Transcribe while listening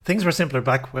Things were simpler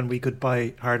back when we could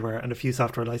buy hardware and a few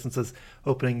software licenses,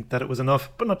 hoping that it was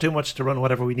enough, but not too much to run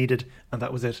whatever we needed, and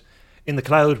that was it. In the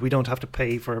cloud, we don't have to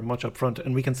pay for much upfront,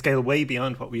 and we can scale way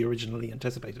beyond what we originally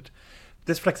anticipated.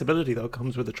 This flexibility, though,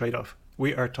 comes with a trade-off.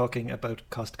 We are talking about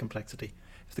cost complexity.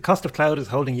 If the cost of cloud is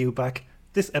holding you back,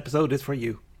 this episode is for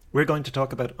you. We're going to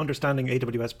talk about understanding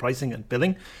AWS pricing and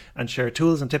billing and share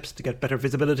tools and tips to get better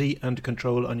visibility and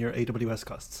control on your AWS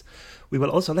costs. We will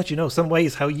also let you know some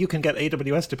ways how you can get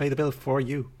AWS to pay the bill for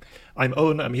you. I'm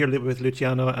Owen, I'm here with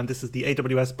Luciano, and this is the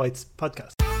AWS Bytes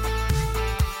podcast.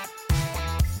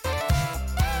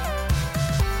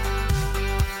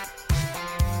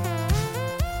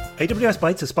 AWS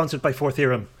Bytes is sponsored by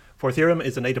Fortheorem. Fortheorem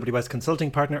is an AWS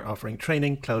consulting partner offering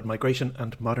training, cloud migration,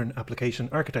 and modern application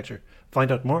architecture.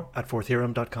 Find out more at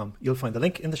fortheorem.com. You'll find the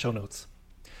link in the show notes.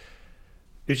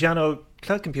 Luciano,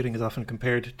 cloud computing is often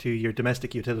compared to your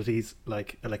domestic utilities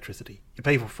like electricity. You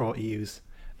pay for what you use,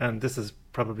 and this is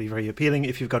probably very appealing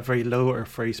if you've got very low or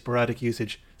very sporadic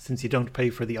usage, since you don't pay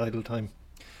for the idle time.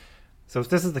 So if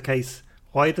this is the case,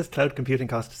 why does cloud computing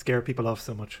cost scare people off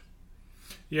so much?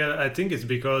 Yeah, I think it's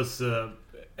because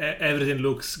everything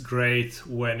looks great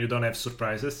when you don't have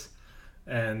surprises,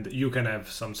 and you can have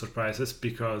some surprises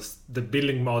because the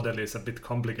billing model is a bit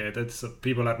complicated. So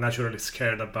people are naturally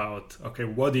scared about, okay,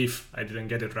 what if I didn't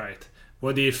get it right?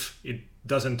 What if it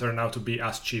doesn't turn out to be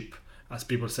as cheap as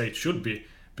people say it should be?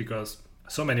 Because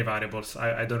so many variables,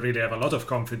 I don't really have a lot of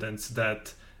confidence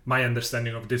that my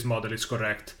understanding of this model is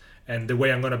correct. And the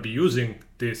way I'm going to be using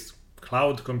this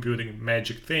cloud computing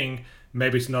magic thing,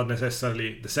 maybe it's not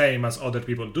necessarily the same as other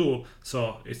people do,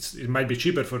 so it might be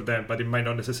cheaper for them, but it might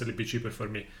not necessarily be cheaper for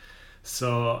me.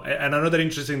 So, and another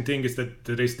interesting thing is that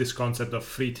there is this concept of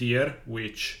free tier,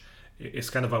 which is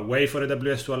kind of a way for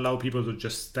AWS to allow people to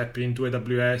just step into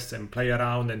AWS and play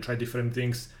around and try different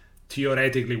things,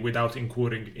 theoretically without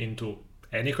incurring into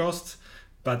any costs.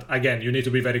 But again, you need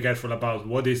to be very careful about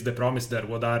what is the promise there,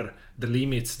 what are the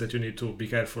limits that you need to be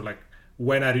careful, like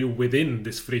when are you within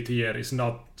this free tier is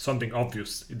not something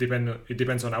obvious. It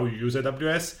depends on how you use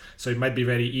AWS. So it might be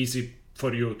very easy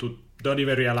for you to don't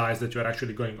even realize that you're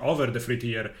actually going over the free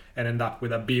tier and end up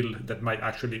with a bill that might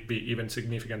actually be even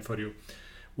significant for you.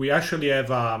 We actually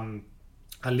have a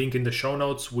link in the show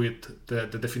notes with the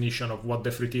definition of what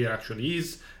the free tier actually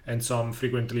is and some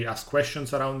frequently asked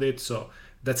questions around it. So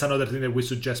that's another thing that we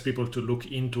suggest people to look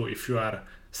into if you are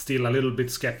still a little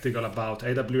bit skeptical about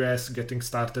AWS getting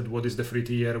started. What is the free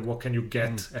tier? What can you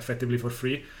get effectively for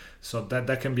free? So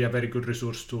that can be a very good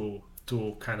resource to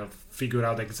kind of figure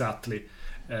out exactly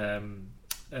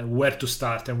where to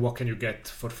start and what can you get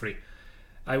for free.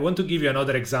 I want to give you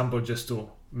another example just to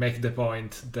make the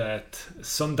point that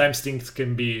sometimes things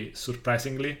can be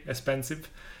surprisingly expensive,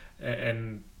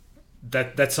 and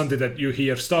that's something that you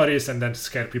hear stories and then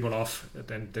scare people off.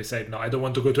 Then they say, no, I don't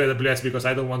want to go to AWS because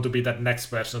I don't want to be that next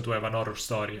person to have an horror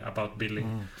story about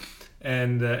billing.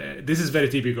 And this is very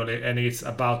typical, and it's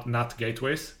about NAT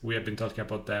gateways. We have been talking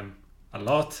about them a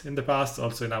lot in the past,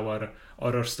 also in our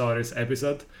horror stories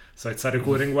episode. So it's a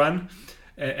recurring one.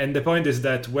 And the point is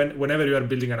that whenever you are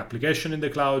building an application in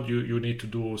the cloud, you need to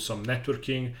do some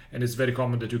networking, and it's very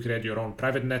common that you create your own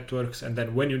private networks. And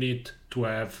then when you need to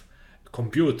have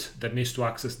compute that needs to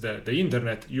access the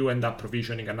internet, you end up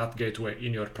provisioning a NAT gateway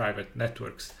in your private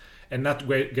networks. And NAT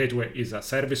gateway is a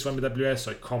service from AWS,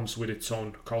 so it comes with its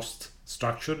own cost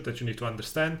structure that you need to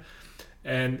understand.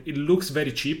 And it looks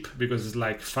very cheap because it's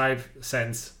like 5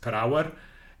 cents per hour.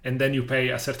 And then you pay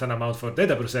a certain amount for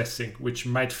data processing, which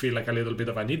might feel like a little bit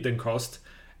of an hidden cost.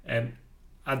 And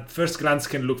at first glance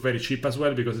can look very cheap as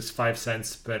well because it's 5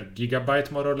 cents per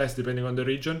gigabyte, more or less, depending on the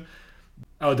region.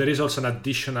 Oh, there is also an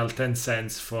additional 10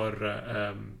 cents for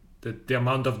the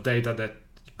amount of data that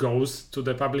goes to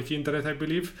the public internet, I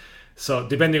believe. So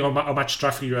depending on how much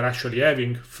traffic you are actually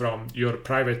having from your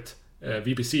private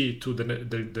VPC to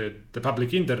the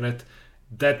public internet,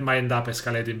 that might end up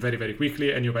escalating very, very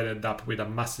quickly, and you might end up with a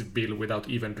massive bill without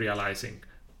even realizing.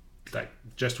 Like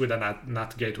just with a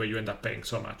NAT gateway, you end up paying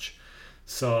so much.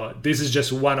 So this is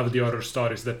just one of the horror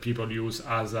stories that people use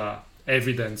as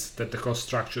evidence that the cost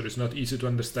structure is not easy to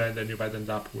understand, and you might end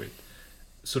up with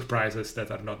surprises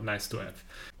that are not nice to have.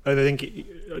 I think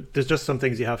there's just some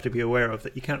things you have to be aware of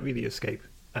that you can't really escape.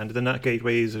 And the NAT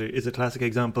gateway is a classic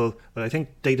example, but I think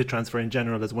data transfer in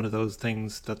general is one of those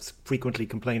things that's frequently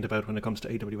complained about when it comes to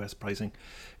AWS pricing.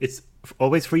 It's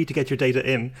always free to get your data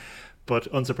in,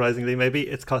 but unsurprisingly maybe,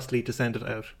 it's costly to send it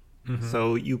out.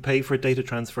 So you pay for data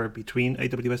transfer between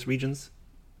AWS regions,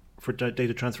 for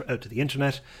data transfer out to the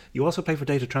internet. You also pay for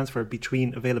data transfer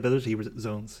between availability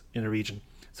zones in a region.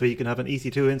 So you can have an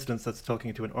EC2 instance that's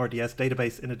talking to an RDS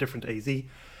database in a different AZ,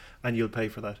 and you'll pay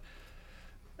for that.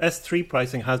 S3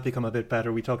 pricing has become a bit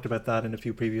better. We talked about that in a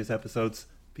few previous episodes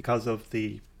because of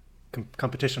the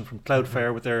competition from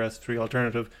Cloudflare with their S3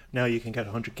 alternative. Now you can get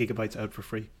 100 gigabytes out for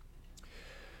free.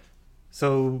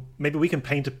 So maybe we can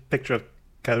paint a picture of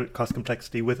cost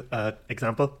complexity with an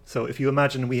example. So if you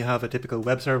imagine we have a typical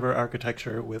web server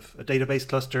architecture with a database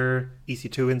cluster,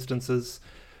 EC2 instances,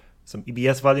 some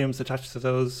EBS volumes attached to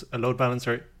those, a load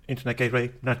balancer, internet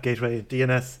gateway, NAT gateway,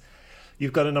 DNS.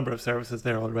 You've got a number of services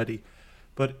there already.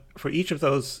 But for each of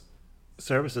those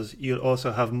services, you'll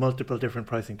also have multiple different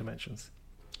pricing dimensions.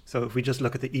 So if we just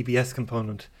look at the EBS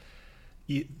component,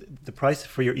 the price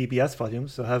for your EBS volume,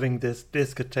 so having this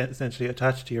disk essentially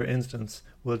attached to your instance,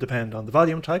 will depend on the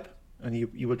volume type, and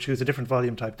you will choose a different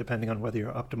volume type depending on whether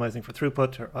you're optimizing for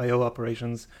throughput or I/O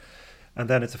operations. And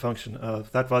then it's a function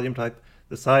of that volume type,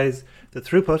 the size, the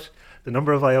throughput, the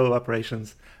number of I/O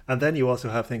operations, and then you also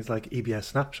have things like EBS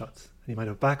snapshots. And you might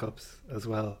have backups as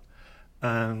well.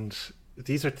 And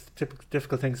these are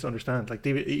difficult things to understand. Like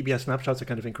EBS snapshots are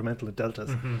kind of incremental in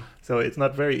deltas. So it's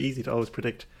not very easy to always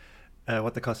predict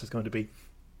what the cost is going to be.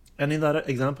 And in that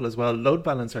example as well, load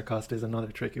balancer cost is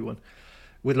another tricky one.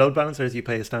 With load balancers, you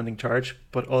pay a standing charge,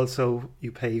 but also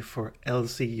you pay for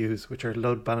LCUs, which are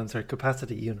load balancer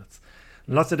capacity units.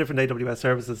 And lots of different AWS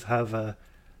services have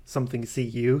something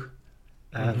CU,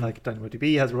 like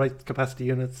DynamoDB has write capacity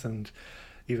units, and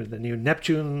even the new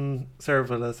Neptune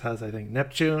serverless has, I think,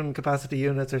 Neptune capacity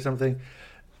units or something.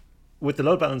 With the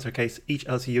load balancer case, each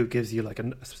LCU gives you like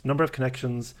a number of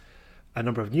connections, a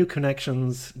number of new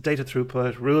connections, data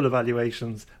throughput, rule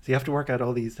evaluations. So you have to work out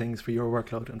all these things for your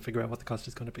workload and figure out what the cost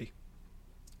is going to be.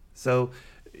 So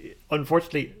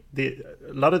unfortunately,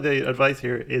 a lot of the advice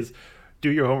here is do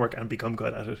your homework and become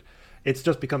good at it. It's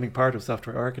just becoming part of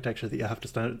software architecture that you have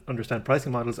to understand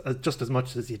pricing models just as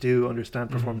much as you do understand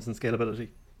performance and scalability.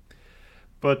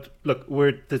 But look,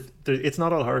 it's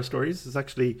not all horror stories. There's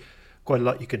actually quite a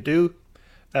lot you can do.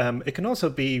 It can also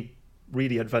be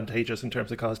really advantageous in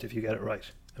terms of cost if you get it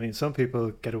right. I mean, some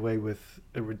people get away with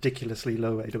ridiculously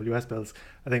low AWS bills.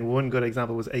 I think one good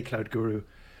example was A Cloud Guru,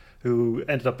 who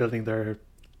ended up building their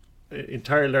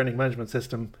entire learning management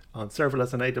system on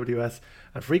serverless and AWS,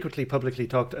 and frequently publicly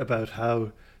talked about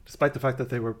how, despite the fact that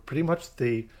they were pretty much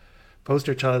the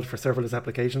poster child for serverless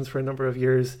applications for a number of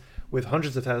years, with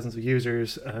hundreds of thousands of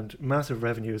users and massive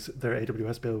revenues, their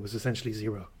AWS bill was essentially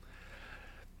zero.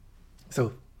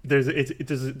 So there's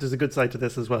a good side to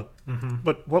this as well.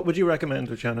 But what would you recommend,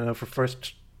 Luciano, for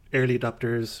first early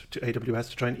adopters to AWS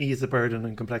to try and ease the burden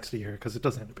and complexity here? Because it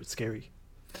does sound a bit scary.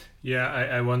 Yeah,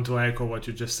 I want to echo what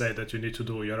you just said, that you need to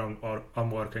do your own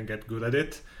homework and get good at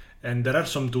it. And there are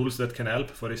some tools that can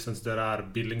help. For instance, there are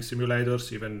billing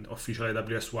simulators, even official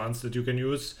AWS ones that you can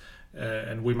use.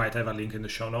 And we might have a link in the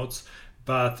show notes.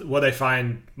 But what I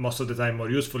find most of the time more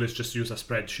useful is just use a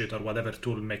spreadsheet or whatever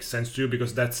tool makes sense to you,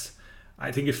 because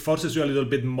I think it forces you a little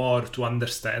bit more to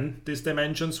understand these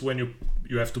dimensions when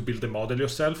you have to build the model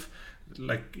yourself.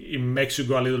 Like, it makes you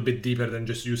go a little bit deeper than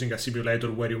just using a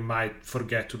simulator where you might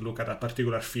forget to look at a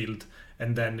particular field,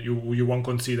 and then you won't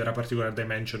consider a particular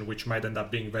dimension, which might end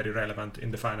up being very relevant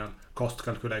in the final cost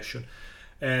calculation.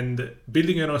 And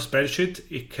building your own spreadsheet,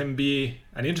 it can be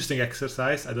an interesting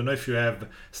exercise. I don't know if you have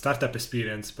startup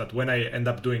experience, but when I end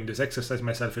up doing this exercise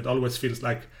myself, it always feels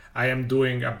like I am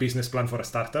doing a business plan for a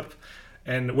startup.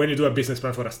 And when you do a business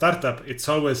plan for a startup, it's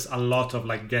always a lot of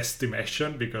like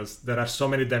guesstimation, because there are so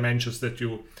many dimensions that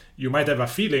you might have a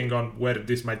feeling on where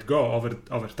this might go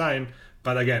over time.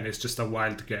 But again, it's just a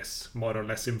wild guess, more or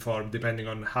less informed, depending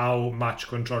on how much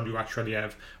control you actually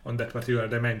have on that particular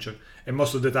dimension. And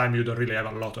most of the time, you don't really have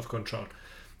a lot of control.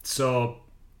 So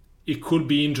it could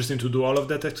be interesting to do all of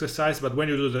that exercise. But when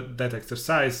you do that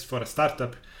exercise for a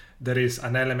startup, there is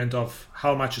an element of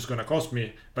how much it's going to cost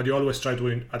me, but you always try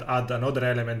to add another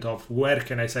element of where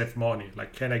can I save money?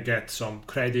 Like, can I get some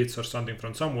credits or something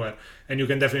from somewhere? And you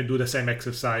can definitely do the same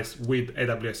exercise with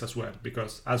AWS as well,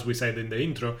 because as we said in the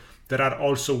intro, there are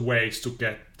also ways to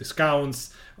get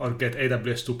discounts or get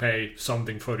AWS to pay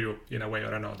something for you in a way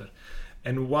or another.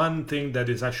 And one thing that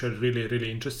is actually really, really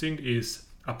interesting is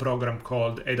a program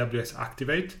called AWS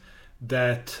Activate,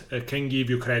 that can give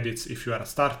you credits if you are a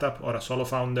startup or a solo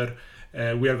founder.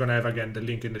 We are going to have, again, the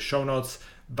link in the show notes.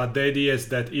 But the idea is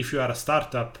that if you are a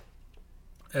startup,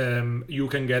 you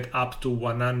can get up to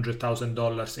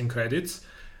 $100,000 in credits.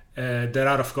 There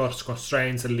are, of course,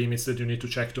 constraints and limits that you need to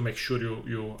check to make sure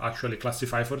you actually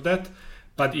classify for that.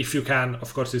 But if you can,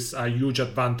 of course, it's a huge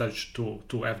advantage to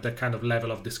have that kind of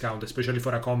level of discount, especially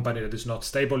for a company that is not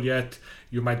stable yet.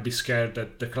 You might be scared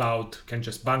that the cloud can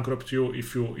just bankrupt you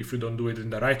if you don't do it in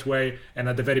the right way. And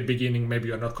at the very beginning, maybe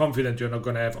you're not confident, you're not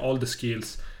going to have all the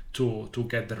skills to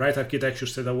get the right architecture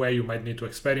set away. You might need to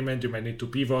experiment, you might need to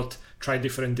pivot, try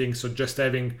different things. So just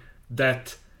having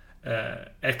that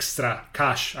extra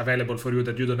cash available for you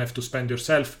that you don't have to spend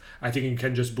yourself, I think it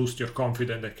can just boost your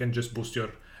confidence. It can just boost your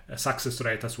success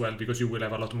rate as well, because you will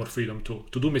have a lot more freedom to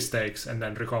do mistakes and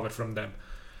then recover from them.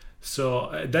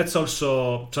 So that's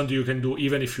also something you can do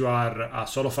even if you are a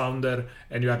solo founder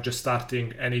and you are just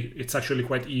starting, and it's actually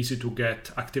quite easy to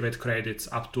get Activate credits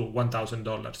up to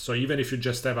 $1,000. So even if you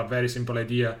just have a very simple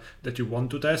idea that you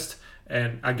want to test,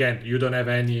 and again, you don't have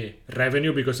any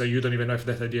revenue because you don't even know if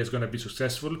that idea is going to be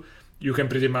successful, you can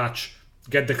pretty much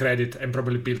get the credit and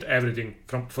probably build everything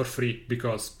for free,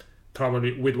 because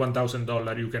probably with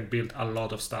 $1,000 you can build a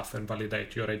lot of stuff and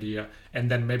validate your idea,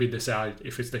 and then maybe decide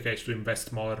if it's the case to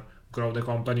invest more, grow the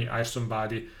company, hire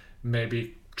somebody,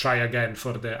 maybe try again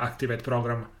for the Activate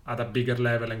program at a bigger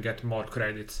level and get more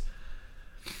credits.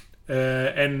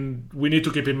 And we need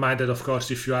to keep in mind that, of course,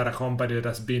 if you are a company that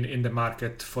has been in the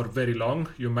market for very long,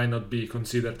 you might not be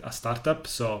considered a startup.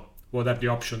 So what are the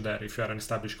options there if you are an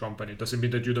established company? Does it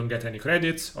mean that you don't get any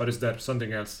credits, or is there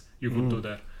something else you could do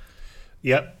there?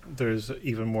 Yeah, there's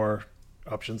even more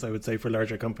options, I would say, for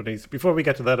larger companies. Before we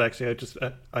get to that, actually,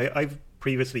 I've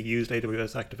previously used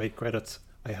AWS Activate credits.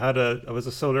 I was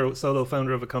a solo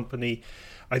founder of a company.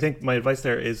 I think my advice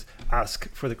there is ask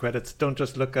for the credits. Don't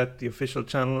just look at the official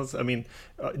channels. I mean,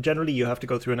 generally you have to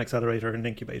go through an accelerator or an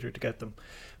incubator to get them,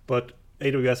 but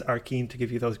AWS are keen to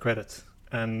give you those credits,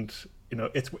 and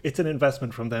it's an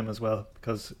investment from them as well.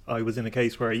 Because I was in a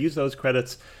case where I used those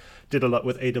credits, did a lot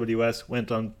with AWS,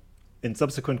 went on in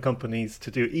subsequent companies to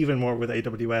do even more with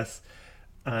AWS,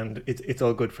 and it's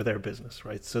all good for their business,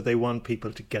 right? So they want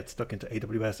people to get stuck into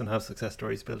AWS and have success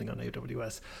stories building on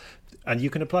AWS. And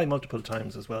you can apply multiple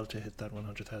times as well to hit that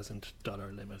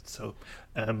 $100,000 limit. So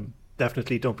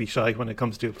definitely don't be shy when it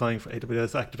comes to applying for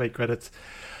AWS Activate credits.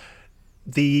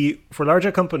 For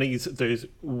larger companies, there's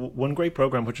one great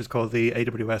program which is called the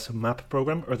AWS MAP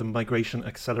program, or the Migration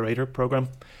Accelerator program,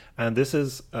 and this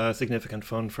is a significant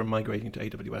fund for migrating to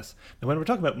AWS. Now, when we're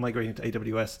talking about migrating to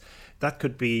AWS, that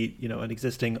could be an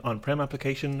existing on-prem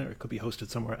application, or it could be hosted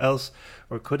somewhere else,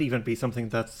 or it could even be something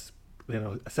that's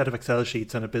a set of Excel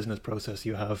sheets and a business process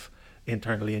you have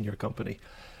internally in your company.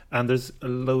 And there's a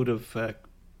load of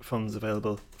funds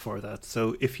available for that.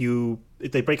 So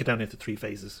they break it down into 3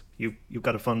 phases. You've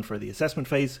got a fund for the assessment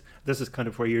phase. This is kind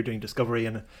of where you're doing discovery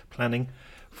and planning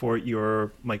for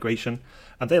your migration,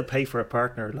 and they'll pay for a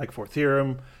partner like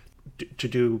Fortheorem to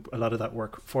do a lot of that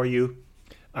work for you,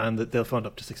 and they'll fund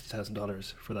up to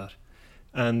 $60,000 for that.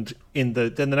 And then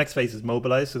the next phase is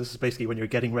mobilize. So this is basically when you're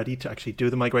getting ready to actually do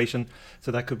the migration. So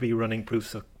that could be running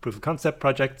proof of concept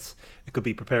projects. It could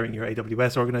be preparing your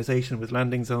AWS organization with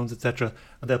landing zones, etc.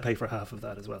 And they'll pay for half of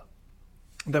that as well.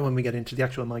 And then when we get into the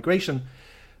actual migration,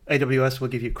 AWS will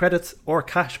give you credits or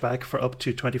cash back for up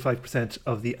to 25%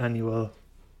 of the annual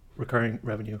recurring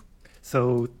revenue.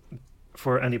 So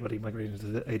for anybody migrating to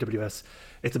the AWS,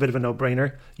 it's a bit of a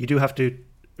no-brainer. You do have to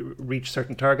reach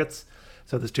certain targets.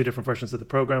 So there's 2 different versions of the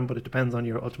program, but it depends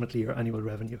on ultimately your annual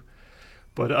revenue.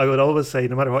 But I would always say,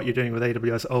 no matter what you're doing with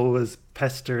AWS, always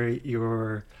pester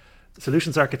your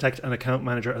solutions architect and account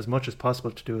manager as much as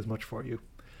possible to do as much for you.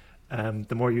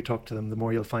 The more you talk to them, the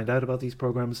more you'll find out about these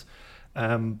programs.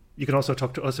 You can also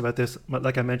talk to us about this.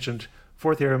 Like I mentioned,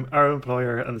 Fortheorem, our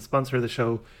employer and the sponsor of the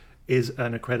show, is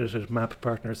an accredited MAP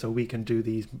partner, so we can do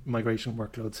these migration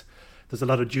workloads. There's a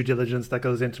lot of due diligence that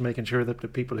goes into making sure that the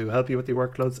people who help you with the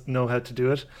workloads know how to do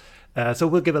it. So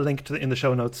we'll give a link in the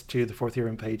show notes to the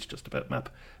Fortheorem page just about MAP,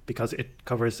 because it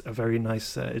covers a very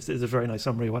nice, it's a very nice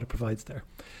summary of what it provides there.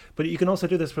 But you can also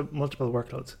do this for multiple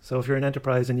workloads. So if you're an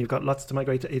enterprise and you've got lots to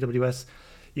migrate to AWS,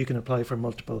 you can apply for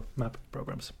multiple MAP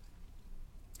programs.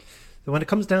 So when it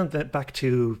comes down back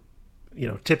to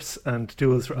tips and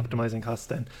tools for optimizing costs,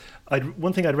 then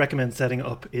one thing I'd recommend setting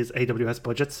up is AWS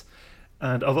budgets.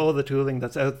 And of all the tooling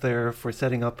that's out there for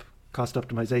setting up cost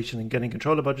optimization and getting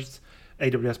control of budgets,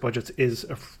 AWS budgets is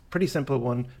a pretty simple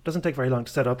one. Doesn't take very long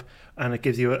to set up, and it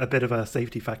gives you a bit of a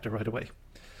safety factor right away.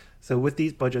 So with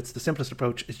these budgets, the simplest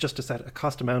approach is just to set a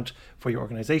cost amount for your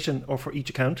organization or for each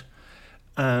account.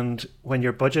 And when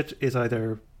your budget is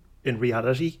either in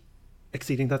reality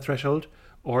exceeding that threshold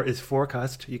or is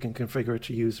forecast, you can configure it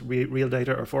to use real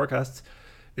data or forecasts.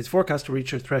 Is forecast to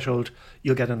reach your threshold,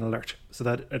 you'll get an alert. So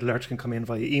that alert can come in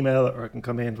via email, or it can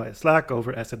come in via Slack,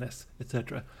 over SNS,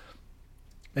 etc.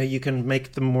 You can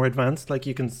make them more advanced, like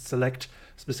you can select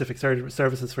specific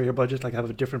services for your budget, like have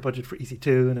a different budget for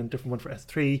EC2 and a different one for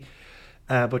S3.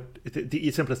 But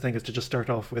the simplest thing is to just start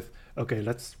off with, okay,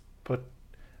 let's put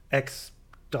X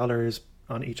dollars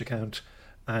on each account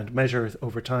and measure it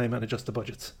over time and adjust the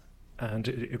budgets. And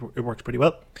it works pretty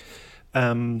well.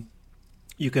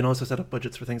 You can also set up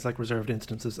budgets for things like reserved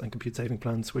instances and compute saving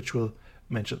plans, which we'll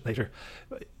mention later.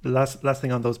 The last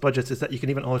thing on those budgets is that you can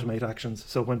even automate actions.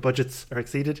 So when budgets are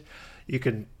exceeded, you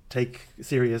can take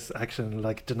serious action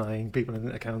like denying people in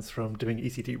accounts from doing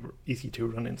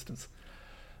EC2 run instance.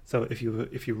 So if you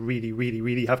really, really,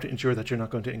 really have to ensure that you're not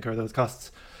going to incur those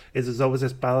costs, there's always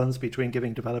this balance between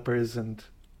giving developers and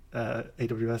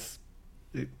AWS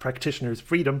practitioners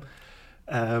freedom,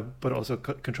 but also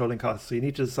controlling costs. So you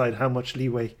need to decide how much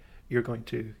leeway you're going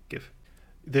to give.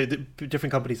 The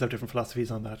different companies have different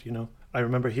philosophies on that. I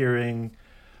remember hearing,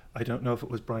 I don't know if it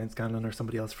was Brian Scanlon or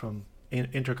somebody else from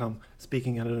Intercom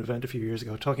speaking at an event a few years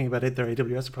ago, talking about their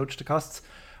AWS approach to costs,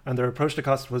 and their approach to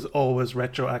costs was always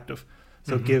retroactive.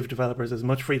 So give developers as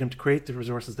much freedom to create the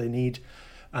resources they need,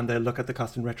 and they'll look at the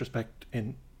cost in retrospect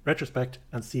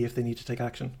and see if they need to take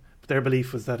action. But their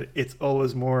belief was that it's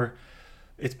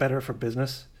better for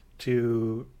business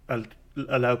to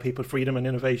allow people freedom and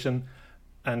innovation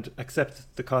and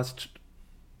accept the cost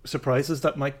surprises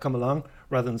that might come along,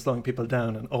 rather than slowing people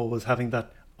down and always having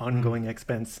that ongoing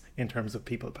expense in terms of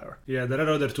people power. Yeah, there are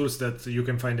other tools that you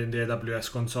can find in the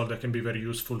AWS console that can be very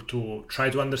useful to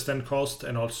try to understand cost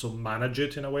and also manage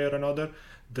it in a way or another.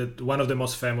 That one of the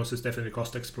most famous is definitely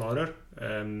Cost Explorer,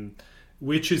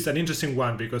 which is an interesting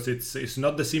one because it's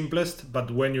not the simplest,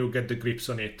 but when you get the grips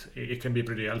on it, it can be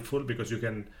pretty helpful because you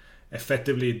can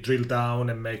effectively drill down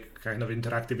and make kind of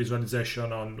interactive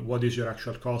visualization on what is your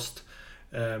actual cost.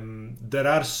 There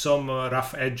are some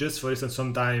rough edges. For instance,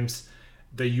 sometimes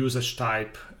the usage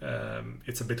type,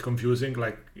 it's a bit confusing.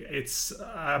 Like it's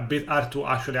a bit hard to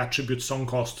actually attribute some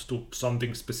cost to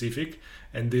something specific.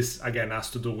 And this, again, has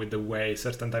to do with the way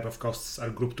certain type of costs are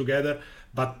grouped together.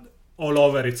 But all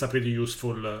over, it's a pretty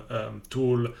useful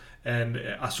tool. And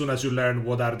as soon as you learn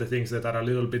what are the things that are a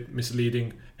little bit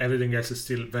misleading, everything else is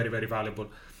still very, very valuable.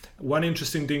 One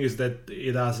interesting thing is that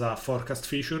it has a forecast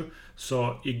feature.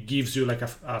 So it gives you like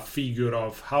a figure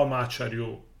of how much are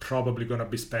you probably going to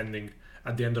be spending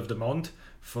at the end of the month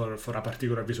for a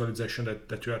particular visualization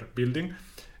that you are building.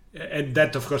 And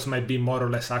that, of course, might be more or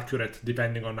less accurate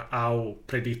depending on how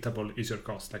predictable is your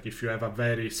cost. Like if you have a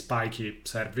very spiky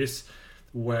service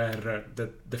where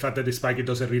the fact that it's spiky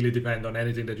doesn't really depend on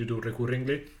anything that you do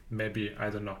recurringly, maybe, I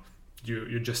don't know,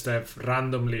 you just have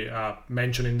randomly a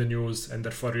mention in the news and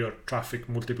therefore your traffic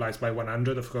multiplies by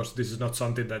 100. Of course, this is not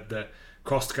something that the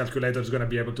cost calculator is going to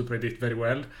be able to predict very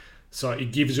well. So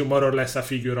it gives you more or less a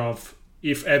figure of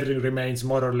if everything remains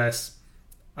more or less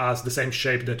as the same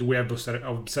shape that we have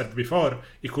observed before,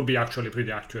 it could be actually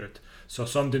pretty accurate. So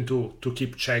something to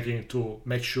keep checking to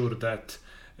make sure that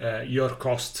your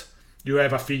cost, you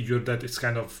have a figure that is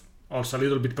kind of also a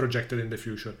little bit projected in the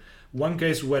future. One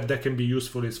case where that can be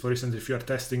useful is, for instance, if you're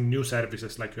testing new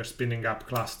services, like you're spinning up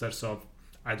clusters of,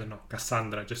 I don't know,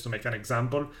 Cassandra, just to make an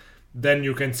example, then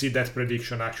you can see that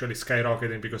prediction actually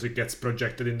skyrocketing because it gets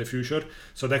projected in the future.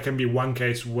 So that can be one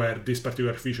case where this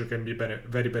particular feature can be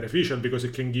very beneficial because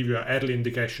it can give you an early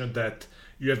indication that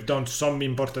you have done some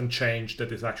important change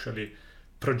that is actually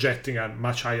projecting a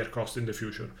much higher cost in the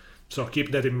future. So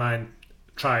keep that in mind,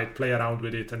 try it, play around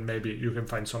with it, and maybe you can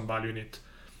find some value in it.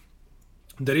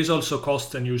 There is also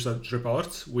cost and usage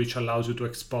reports, which allows you to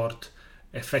export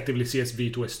effectively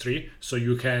CSV to S3, so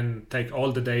you can take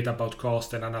all the data about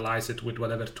cost and analyze it with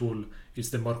whatever tool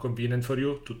is the more convenient for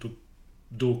you to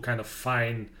do kind of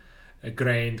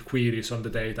fine-grained queries on the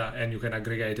data, and you can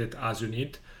aggregate it as you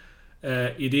need.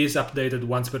 It is updated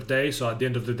once per day, so at the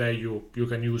end of the day you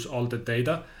can use all the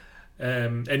data,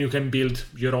 and you can build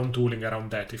your own tooling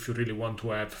around that if you really want to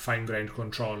have fine-grained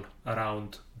control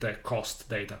around the cost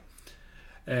data.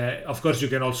 Of course, you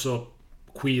can also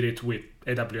query it with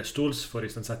AWS tools, for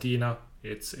instance, Athena.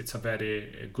 It's a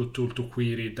very good tool to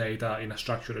query data in a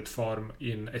structured form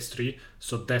in S3.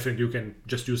 So definitely you can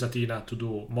just use Athena to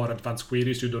do more advanced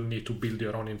queries. You don't need to build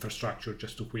your own infrastructure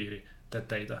just to query that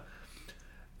data.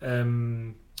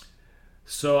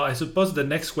 So I suppose the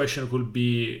next question could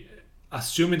be,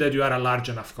 assuming that you are a large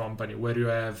enough company where you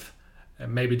have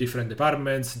maybe different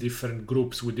departments, different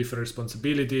groups with different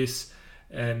responsibilities,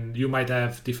 and you might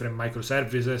have different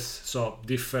microservices, so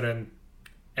different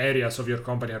areas of your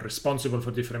company are responsible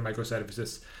for different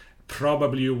microservices.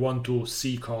 Probably you want to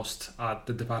see cost at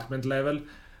the department level.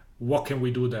 What can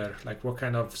we do there? Like, what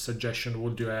kind of suggestion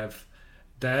would you have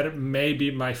there.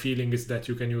 Maybe my feeling is that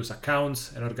you can use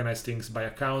accounts and organize things by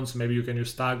accounts. Maybe you can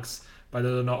use tags, but I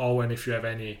don't know, Owen, if you have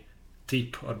any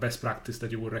tip or best practice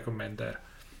that you would recommend there.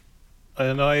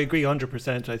 And I agree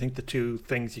 100%. I think the two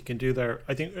things you can do there,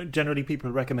 I think generally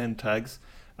people recommend tags,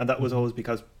 and that was always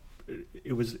because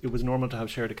it was normal to have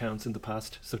shared accounts in the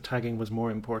past, so tagging was more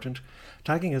important.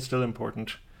 Tagging is still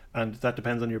important, and that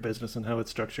depends on your business and how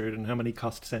it's structured and how many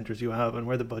cost centers you have and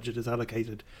where the budget is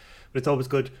allocated. But it's always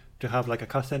good to have like a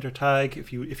cost center tag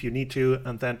if you need to,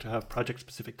 and then to have project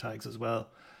specific tags as well,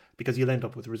 because you'll end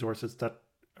up with resources that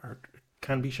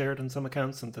can be shared in some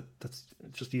accounts, and that's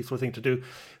just a useful thing to do.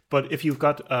 But if you've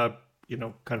got kind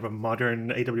of a modern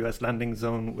AWS landing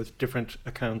zone with different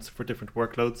accounts for different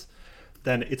workloads,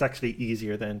 then it's actually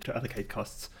easier then to allocate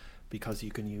costs, because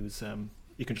you can use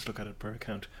you can just look at it per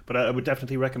account. But I would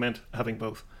definitely recommend having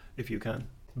both if you can.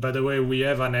 By the way, we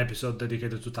have an episode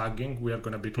dedicated to tagging. We are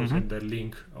going to be posting the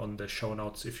link on the show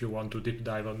notes if you want to deep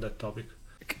dive on that topic.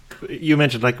 You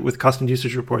mentioned like with cost and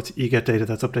usage reports, you get data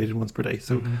that's updated once per day.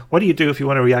 So what do you do if you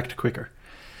want to react quicker?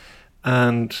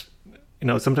 And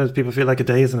sometimes people feel like a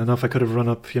day isn't enough. I could have run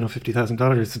up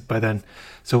 $50,000 by then.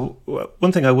 So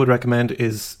one thing I would recommend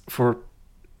is for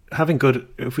having good,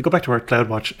 if we go back to our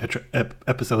CloudWatch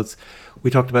episodes,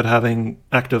 we talked about having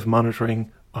active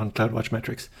monitoring on CloudWatch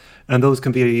metrics, and those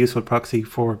can be a useful proxy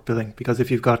for billing, because if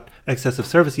you've got excessive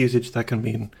service usage, that can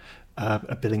mean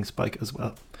a billing spike as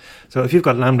well. So if you've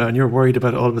got Lambda and you're worried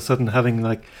about all of a sudden having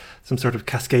like some sort of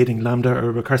cascading Lambda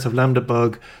or recursive Lambda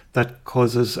bug that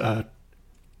causes a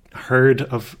herd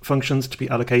of functions to be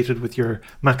allocated with your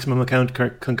maximum account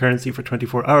concurrency for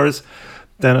 24 hours,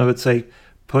 then I would say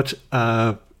put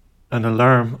an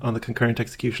alarm on the concurrent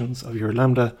executions of your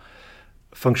Lambda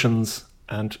functions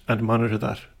and monitor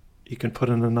that. You can put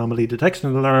an anomaly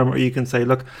detection alarm, or you can say,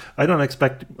 look, I don't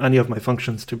expect any of my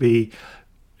functions to be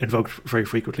invoked very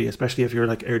frequently, especially if you're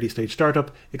like early stage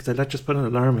startup. You can say, let's just put an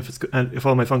alarm if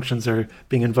all my functions are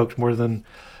being invoked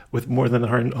with more than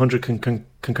 100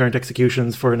 concurrent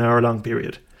executions for an hour long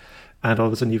period. And all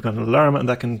of a sudden you've got an alarm, and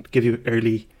that can give you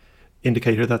early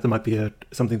indicator that there might be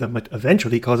something that might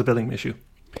eventually cause a billing issue.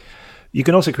 You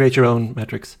can also create your own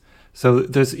metrics. So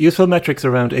there's useful metrics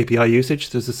around API usage.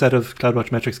 There's a set of CloudWatch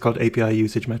metrics called API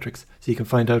usage metrics. So you can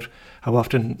find out how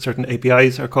often certain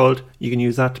APIs are called. You can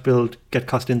use that to get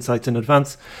cost insights in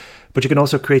advance. But you can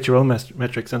also create your own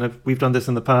metrics. And we've done this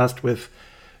in the past with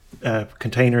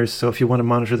containers. So if you want to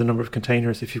monitor the number of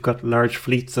containers, if you've got large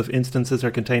fleets of instances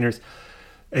or containers,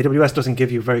 AWS doesn't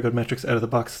give you very good metrics out of the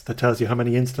box that tells you how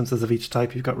many instances of each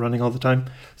type you've got running all the time.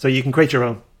 So you can create your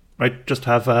own. Right, just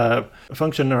have a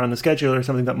function or on a schedule or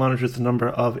something that monitors the number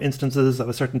of instances of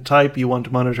a certain type you want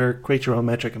to monitor, create your own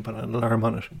metric and put an alarm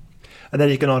on it. And then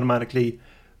you can automatically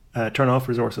turn off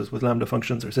resources with Lambda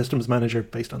functions or systems manager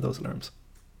based on those alarms.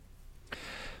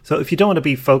 So if you don't want to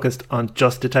be focused on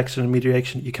just detection and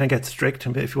remediation, you can get strict.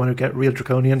 And if you want to get real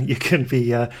draconian, you can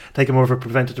be taking more of a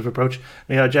preventative approach.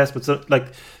 Jess, but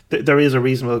there is a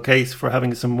reasonable case for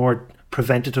having some more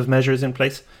preventative measures in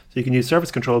place. So you can use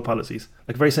service control policies.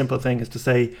 Like a very simple thing is to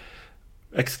say,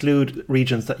 exclude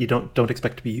regions that you don't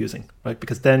expect to be using, right?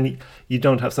 Because then you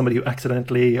don't have somebody who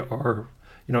accidentally or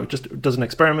just does an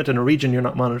experiment in a region you're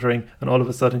not monitoring, and all of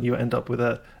a sudden you end up with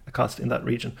a cost in that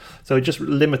region. So just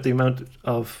limit the amount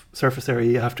of surface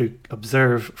area you have to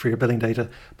observe for your billing data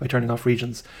by turning off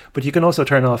regions. But you can also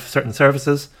turn off certain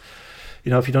services.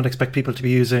 If you don't expect people to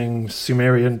be using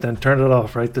Sumerian, then turn it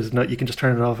off, right? You can just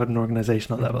turn it off at an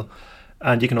organizational level.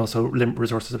 And you can also limit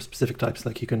resources of specific types,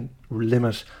 like you can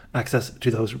limit access to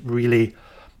those really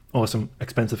awesome,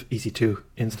 expensive EC2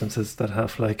 instances that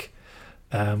have like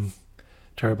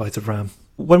terabytes of RAM.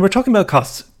 When we're talking about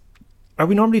costs, are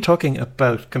we normally talking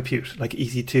about compute, like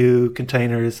EC2,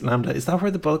 containers, Lambda? Is that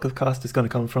where the bulk of cost is going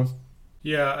to come from?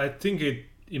 Yeah, I think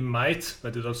it might,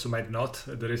 but it also might not.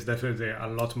 There is definitely a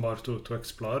lot more to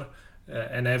explore.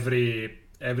 And every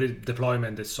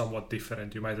deployment is somewhat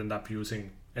different. You might end up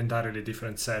using entirely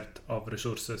different set of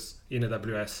resources in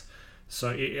AWS.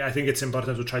 So I think it's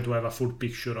important to try to have a full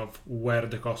picture of where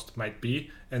the cost might be,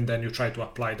 and then you try to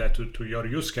apply that to your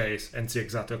use case and see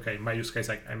exactly, okay, my use case,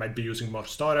 I might be using more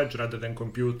storage rather than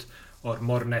compute, or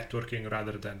more networking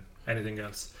rather than anything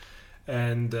else.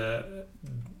 And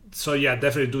so yeah,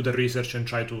 definitely do the research and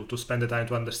try to spend the time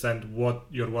to understand what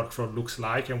your workflow looks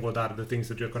like and what are the things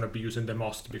that you're going to be using the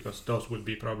most, because those will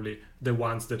be probably the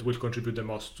ones that will contribute the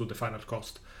most to the final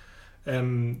cost.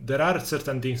 There are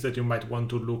certain things that you might want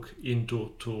to look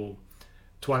into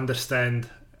to understand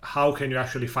how can you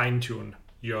actually fine-tune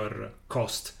your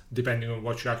cost depending on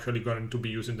what you're actually going to be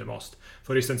using the most.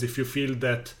 For instance, if you feel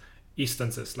that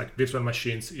instances, like virtual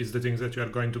machines, is the things that you are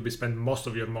going to be spend most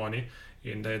of your money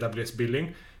in the AWS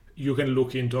billing, you can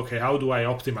look into, okay, how do I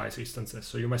optimize instances?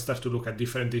 So you might start to look at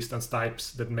different instance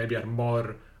types that maybe are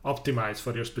more optimized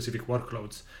for your specific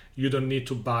workloads. You don't need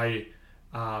to buy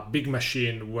a big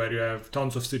machine where you have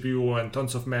tons of CPU and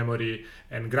tons of memory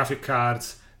and graphic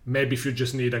cards. Maybe if you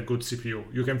just need a good CPU,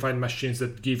 you can find machines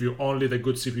that give you only the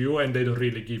good CPU and they don't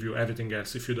really give you everything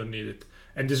else if you don't need it.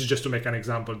 And this is just to make an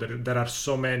example. There are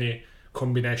so many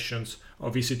combinations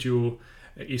of EC2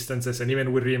 instances, and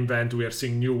even with reInvent, we are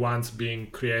seeing new ones being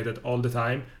created all the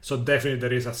time. So definitely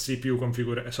there is a CPU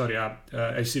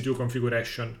a EC2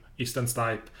 configuration instance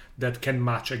type that can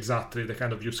match exactly the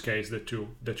kind of use case that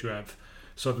you have.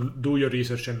 So do your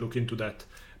research and look into that.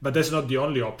 But that's not the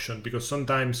only option, because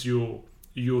sometimes you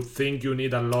think you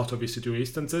need a lot of EC2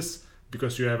 instances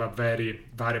because you have a very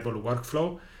variable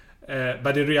workflow.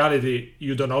 But in reality,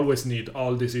 you don't always need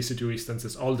all these EC2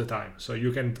 instances all the time. So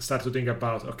you can start to think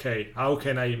about, okay, how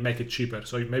can I make it cheaper?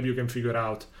 So maybe you can figure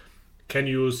out, can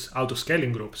you use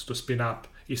auto-scaling groups to spin up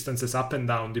instances up and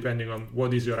down depending on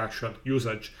what is your actual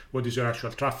usage, what is your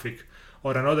actual traffic.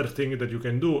 Or another thing that you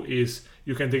can do is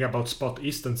you can think about spot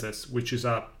instances, which is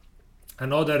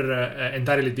another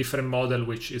entirely different model,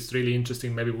 which is really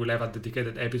interesting. Maybe we'll have a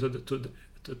dedicated episode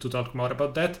to talk more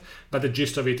about that. But the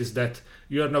gist of it is that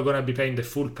you're not going to be paying the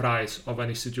full price of an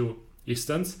EC2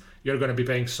 instance. You're going to be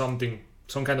paying some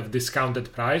kind of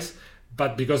discounted price.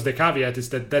 But because the caveat is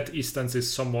that instance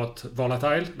is somewhat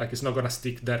volatile, like it's not going to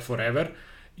stick there forever,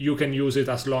 you can use it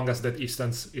as long as that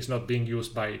instance is not being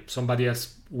used by somebody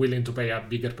else willing to pay a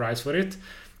bigger price for it.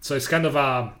 So it's kind of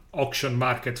a auction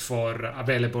market for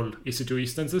available EC2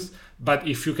 instances. But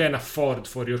if you can afford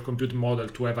for your compute model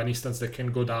to have an instance that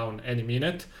can go down any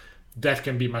minute, that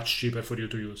can be much cheaper for you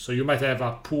to use. So you might have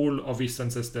a pool of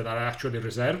instances that are actually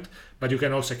reserved, but you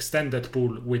can also extend that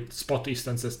pool with spot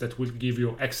instances that will give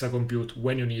you extra compute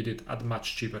when you need it at a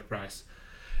much cheaper price.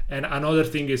 And another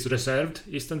thing is reserved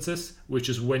instances, which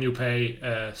is when you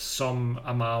pay some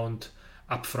amount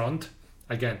upfront.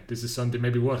 Again, this is something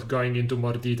maybe worth going into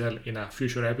more detail in a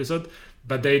future episode.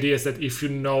 But the idea is that if you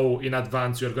know in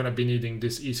advance you're going to be needing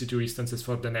these EC2 instances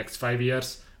for the next 5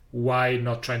 years, why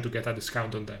not trying to get a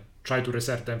discount on them? Try to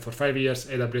reserve them for 5 years.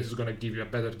 AWS is going to give you a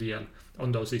better deal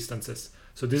on those instances.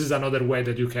 So this is another way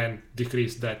that you can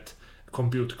decrease that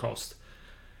compute cost.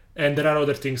 And there are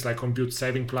other things like compute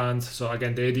saving plans. So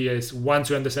again, the idea is once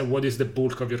you understand what is the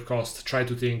bulk of your cost, try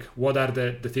to think what are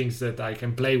the things that I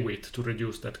can play with to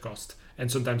reduce that cost.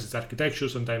 And sometimes it's architecture,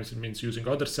 sometimes it means using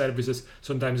other services,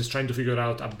 sometimes it's trying to figure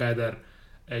out a better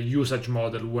usage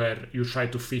model where you try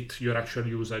to fit your actual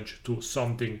usage to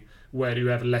something where you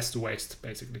have less waste,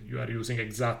 basically. You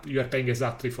are paying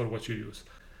exactly for what you use.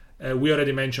 We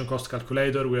already mentioned cost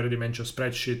calculator, we already mentioned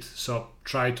spreadsheet, so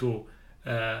try to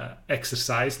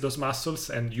exercise those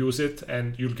muscles and use it,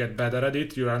 and you'll get better at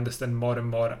it. You'll understand more and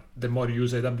more the more you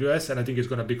use AWS, and I think it's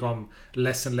going to become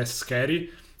less and less scary,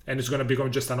 and it's going to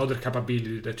become just another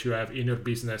capability that you have in your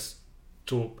business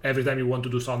to every time you want to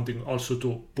do something, also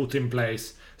to put in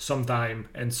place some time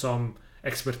and some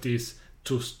expertise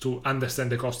to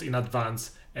understand the cost in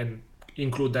advance and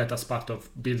include that as part of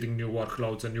building new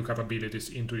workloads and new capabilities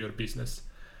into your business.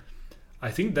 I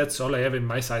think that's all I have in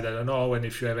my side. I don't know, and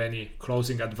if you have any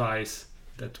closing advice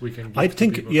that we can give I to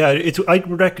think, people. yeah,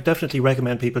 definitely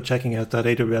recommend people checking out that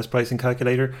AWS pricing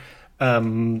calculator.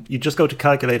 You just go to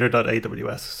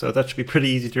calculator.aws. So that should be pretty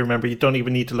easy to remember. You don't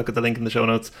even need to look at the link in the show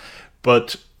notes.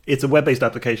 But it's a web-based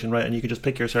application, right? And you can just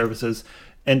pick your services,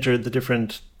 enter the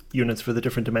different units for the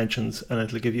different dimensions, and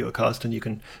it'll give you a cost, and you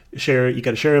get a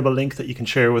shareable link that you can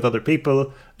share with other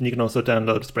people, and you can also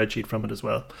download a spreadsheet from it as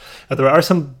well. There are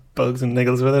some bugs and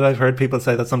niggles with it. I've heard people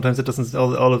say that sometimes it doesn't,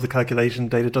 all of the calculation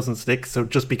data doesn't stick, so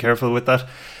just be careful with that.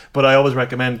 But I always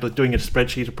recommend doing a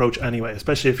spreadsheet approach anyway,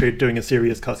 especially if you're doing a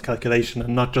serious cost calculation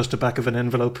and not just a back of an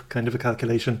envelope kind of a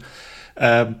calculation.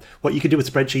 What you can do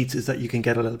with spreadsheets is that you can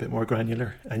get a little bit more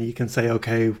granular, and you can say,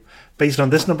 okay, based on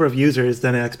this number of users,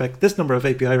 then I expect this number of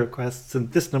API requests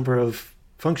and this number of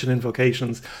function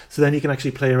invocations. So then you can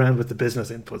actually play around with the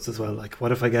business inputs as well. Like,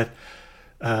 what if I get,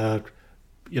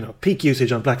 peak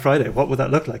usage on Black Friday? What would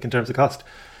that look like in terms of cost?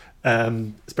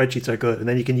 Spreadsheets are good, and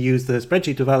then you can use the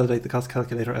spreadsheet to validate the cost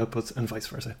calculator outputs and vice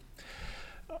versa.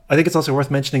 I think it's also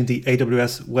worth mentioning the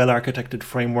AWS well-architected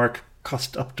framework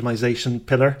cost optimization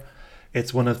pillar.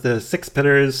 It's one of the 6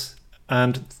 pillars,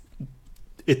 and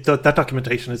that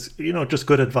documentation is, just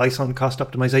good advice on cost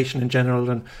optimization in general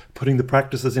and putting the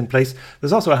practices in place.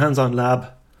 There's also a hands-on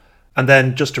lab. And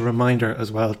then just a reminder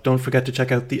as well, don't forget to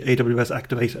check out the AWS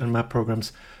Activate and Map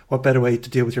programs. What better way to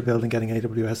deal with your bill than getting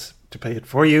AWS to pay it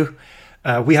for you?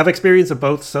 We have experience of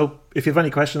both, so if you have any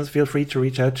questions, feel free to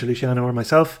reach out to Luciano or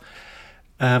myself.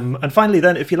 And finally,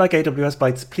 then, if you like AWS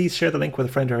Bytes, please share the link with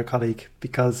a friend or a colleague,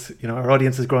 because our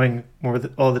audience is growing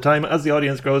all the time. As the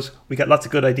audience grows, we get lots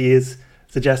of good ideas,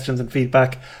 suggestions, and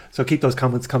feedback. So keep those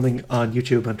comments coming on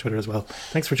YouTube and Twitter as well.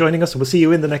 Thanks for joining us, and we'll see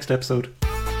you in the next episode.